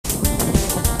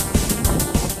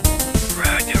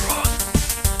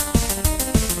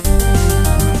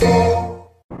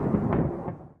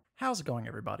How's it going,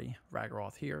 everybody?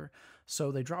 Ragaroth here.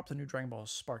 So they dropped the new Dragon Ball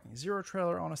Sparking Zero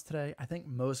trailer on us today. I think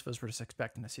most of us were just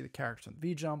expecting to see the characters in the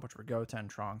V-Jump, which were Goten,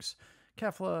 Trunks,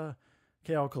 Kefla,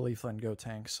 KL, Caulifla, and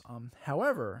Gotenks.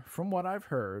 However, from what I've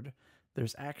heard,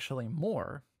 there's actually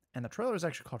more, and the trailer is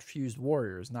actually called Fused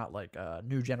Warriors, not like a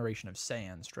New Generation of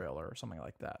Saiyans trailer or something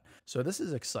like that. So this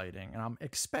is exciting, and I'm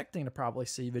expecting to probably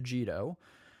see Vegito.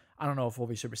 I don't know if we'll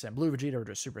be Super Saiyan Blue Vegito or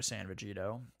just Super Saiyan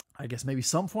Vegito. I guess maybe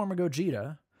some form of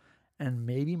Gogeta, and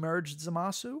maybe merge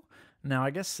Zamasu. Now,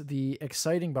 I guess the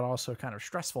exciting but also kind of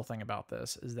stressful thing about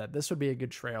this is that this would be a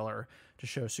good trailer to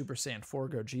show Super Saiyan 4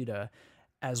 Gogeta,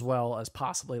 as well as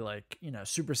possibly like,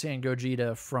 Super Saiyan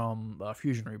Gogeta from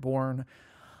Fusion Reborn.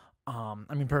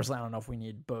 I mean, personally, I don't know if we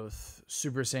need both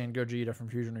Super Saiyan Gogeta from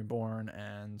Fusion Reborn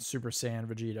and Super Saiyan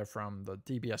Vegeta from the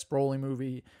DBS Broly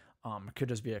movie. It could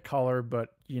just be a color, but,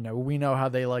 we know how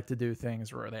they like to do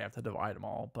things where they have to divide them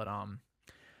all. But,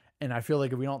 and I feel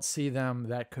like if we don't see them,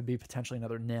 that could be potentially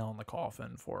another nail in the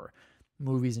coffin for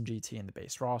movies and GT in the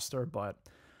base roster. But,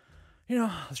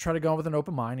 let's try to go with an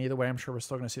open mind. Either way, I'm sure we're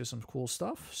still going to see some cool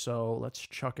stuff. So let's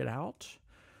chuck it out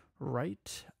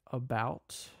right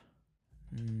about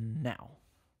now.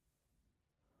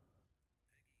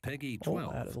 Peggy 12.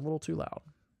 Oh, that is a little too loud.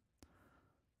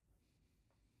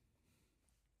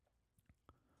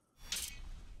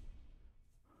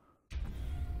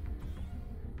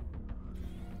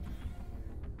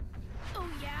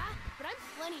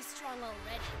 Strong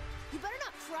already. You better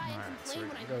not cry and complain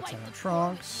when I Goten bite and the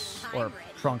Trunks, or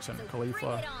Trunks and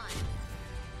Caulifla.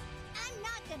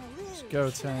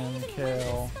 Goten,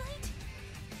 Kale.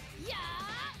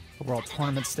 The World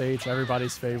Tournament stage,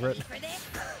 everybody's favorite.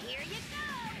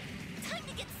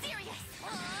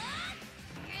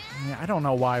 Yeah, I don't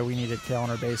know why we needed Kale in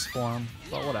her base form,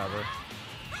 but whatever. No,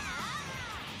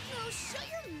 shut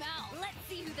your mouth. Let's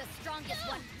see who the strongest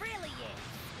one really is.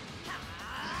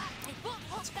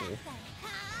 That's cool.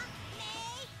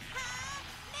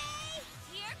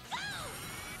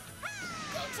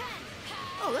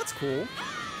 Oh, that's cool.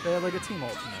 They have like a team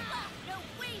ultimate.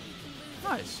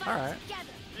 Nice. All right.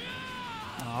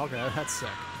 Oh, okay. That's sick.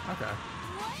 Okay.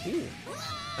 Ooh.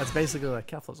 That's basically like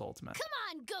Kefla's ultimate. Come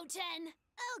on, Goten.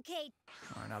 Okay.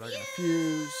 All right, now they're gonna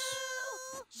fuse.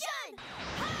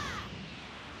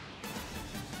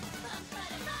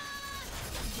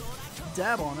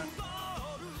 Dab on it.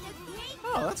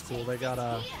 Oh, that's cool. They got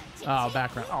a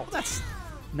background. Oh, that's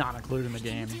not included in the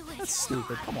game. That's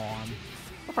stupid. Come on.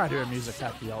 I'll probably do a music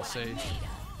pack DLC.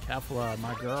 Kefla,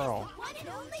 my girl.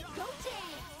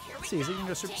 Let's see, is he gonna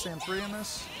go Super Saiyan 3 in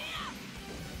this?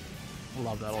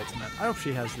 Love that ultimate. I hope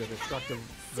she has the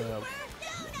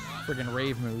friggin'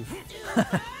 rave move.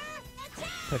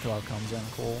 Piccolo comes in,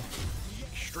 cool.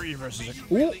 Extreme versus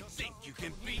ooh.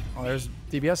 Oh, there's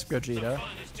DBS Gogeta.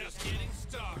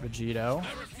 Vegito.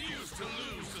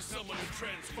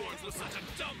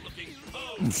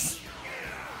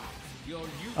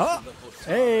 Oh,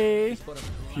 hey,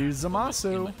 Fuse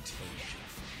Zamasu.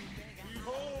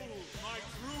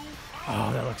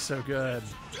 Oh, that looks so good.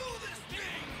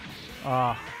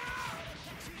 Oh,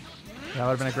 that would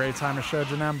have been a great time to show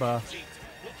Janemba.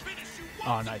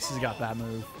 Oh, nice. He's got that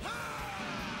move.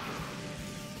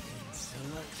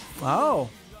 Oh,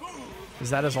 is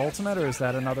that his ultimate or is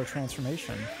that another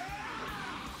transformation?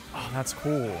 Oh, that's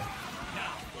cool.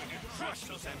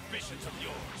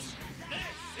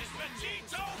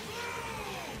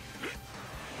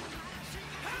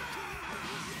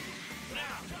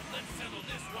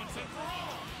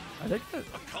 I think that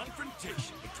a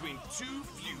confrontation between two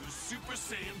fused Super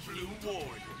Saiyan Blue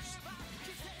warriors.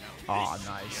 Oh,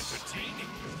 nice.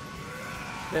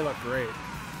 They look great.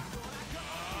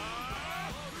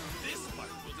 This fight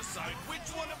will decide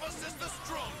which one of us is the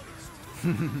strongest.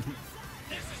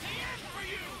 This is the end for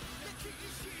you.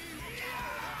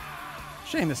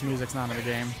 Shame this music's not in the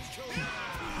game.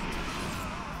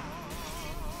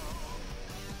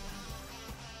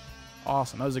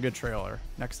 Awesome. That was a good trailer.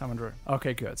 Next time,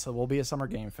 okay, good. So we'll be at Summer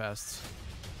Game Fest.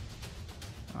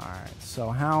 All right.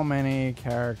 So how many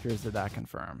characters did that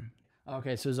confirm?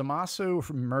 Okay, so Zamasu,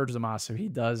 from Merge Zamasu, he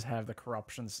does have the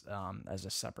corruptions as a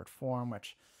separate form,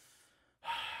 which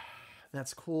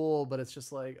that's cool, but it's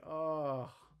just like, oh,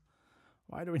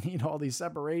 why do we need all these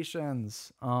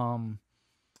separations? Okay,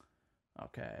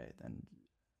 then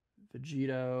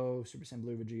Vegito, Super Saiyan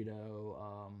Blue Vegito.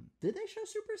 Did they show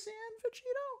Super Saiyan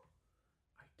Vegito?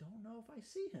 I don't know if I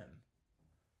see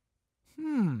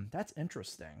him. That's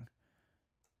interesting.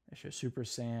 They show Super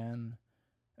Saiyan.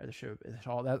 They show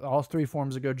all three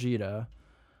forms of Gogeta.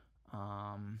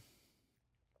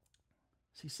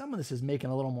 See, some of this is making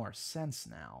a little more sense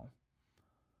now.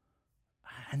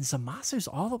 And Zamasu's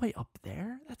all the way up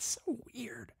there? That's so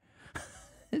weird.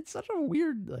 It's such a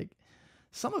weird, like,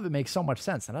 some of it makes so much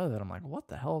sense. And other than that, I'm like, what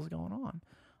the hell is going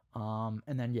on?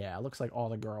 And then, yeah, it looks like all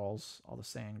the girls, all the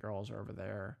Saiyan girls are over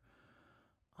there.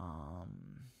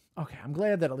 Okay, I'm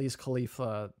glad that at least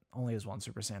Khalifa only has one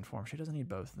Super Saiyan form. She doesn't need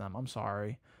both of them. I'm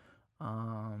sorry.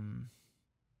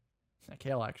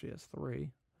 Kale actually has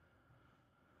 3.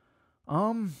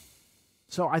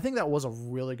 So I think that was a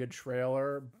really good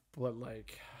trailer, but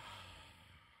like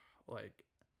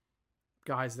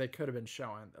guys, they could have been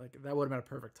showing, like, that would have been a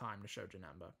perfect time to show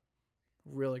Janemba.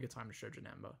 Really good time to show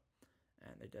Janemba.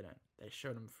 And they didn't. They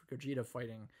showed him Gogeta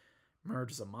fighting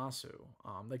Merge Zamasu.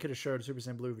 They could have showed Super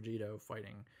Saiyan Blue Vegito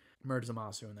fighting Merge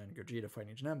Zamasu and then Gogeta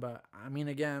fighting Janemba. I mean,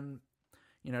 again,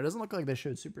 you know, it doesn't look like they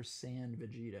showed Super Saiyan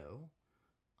Vegito.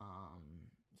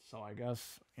 So I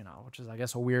guess, you know, which is, I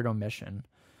guess, a weird omission.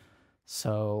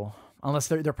 So unless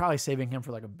they're probably saving him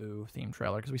for like a Boo themed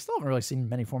trailer, because we still haven't really seen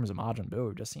many forms of Majin Buu.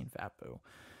 We've just seen Fat Boo.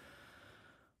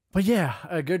 But yeah,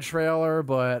 a good trailer,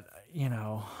 but you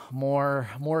know,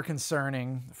 more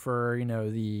concerning for, you know,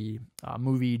 the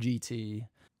movie GT.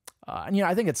 And you know,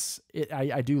 I think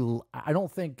I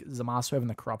don't think Zamasu having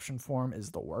the corruption form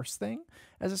is the worst thing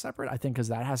as a separate. I think because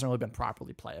that hasn't really been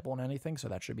properly playable in anything, so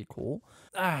that should be cool.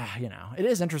 You know, it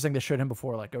is interesting they showed him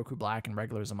before like Goku Black and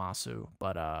regular Zamasu,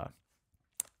 but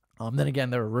then again,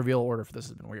 the reveal order for this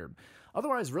has been weird.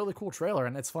 Otherwise, really cool trailer,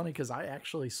 and it's funny because I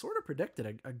actually sort of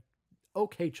predicted a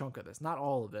okay chunk of this, not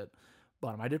all of it,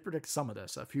 but I did predict some of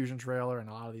this, a fusion trailer and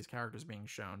a lot of these characters being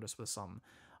shown, just with some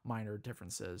minor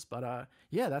differences. But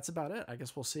yeah, that's about it. I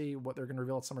guess we'll see what they're going to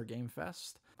reveal at Summer Game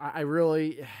Fest. I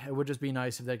really, it would just be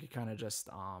nice if they could kind of just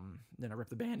you know, rip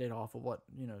the Band-Aid off of what,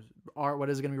 you know, what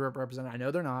is going to be represented. I know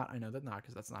they're not,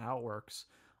 because that's not how it works.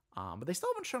 But they still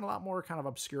haven't shown a lot more kind of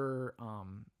obscure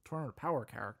Tournament of Power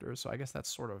characters, so I guess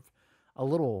that's sort of a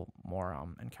little more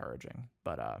encouraging.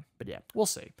 But yeah, we'll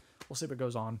see. We'll see what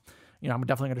goes on. You know, I'm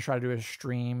definitely going to try to do a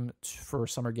stream for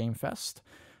Summer Game Fest,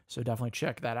 so definitely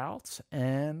check that out.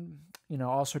 And, you know,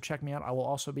 also check me out. I will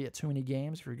also be at Too Many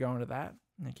Games if you're going to that,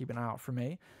 and keep an eye out for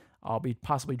me. I'll be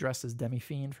possibly dressed as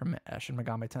Demi-Fiend from Shin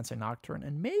Megami Tensei Nocturne,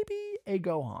 and maybe a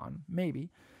Gohan,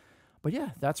 maybe. But yeah,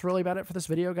 that's really about it for this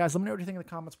video, guys. Let me know what you think in the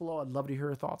comments below. I'd love to hear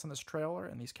your thoughts on this trailer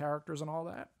and these characters and all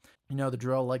that. You know the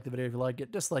drill. Like the video if you like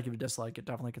it. Dislike if you dislike it.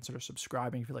 Definitely consider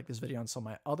subscribing if you like this video and some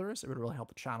of my others. It would really help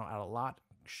the channel out a lot,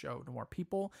 show to more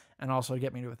people, and also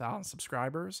get me to 1,000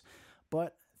 subscribers.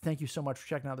 But thank you so much for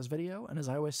checking out this video. And as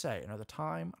I always say, another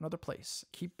time, another place.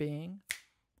 Keep being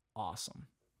awesome.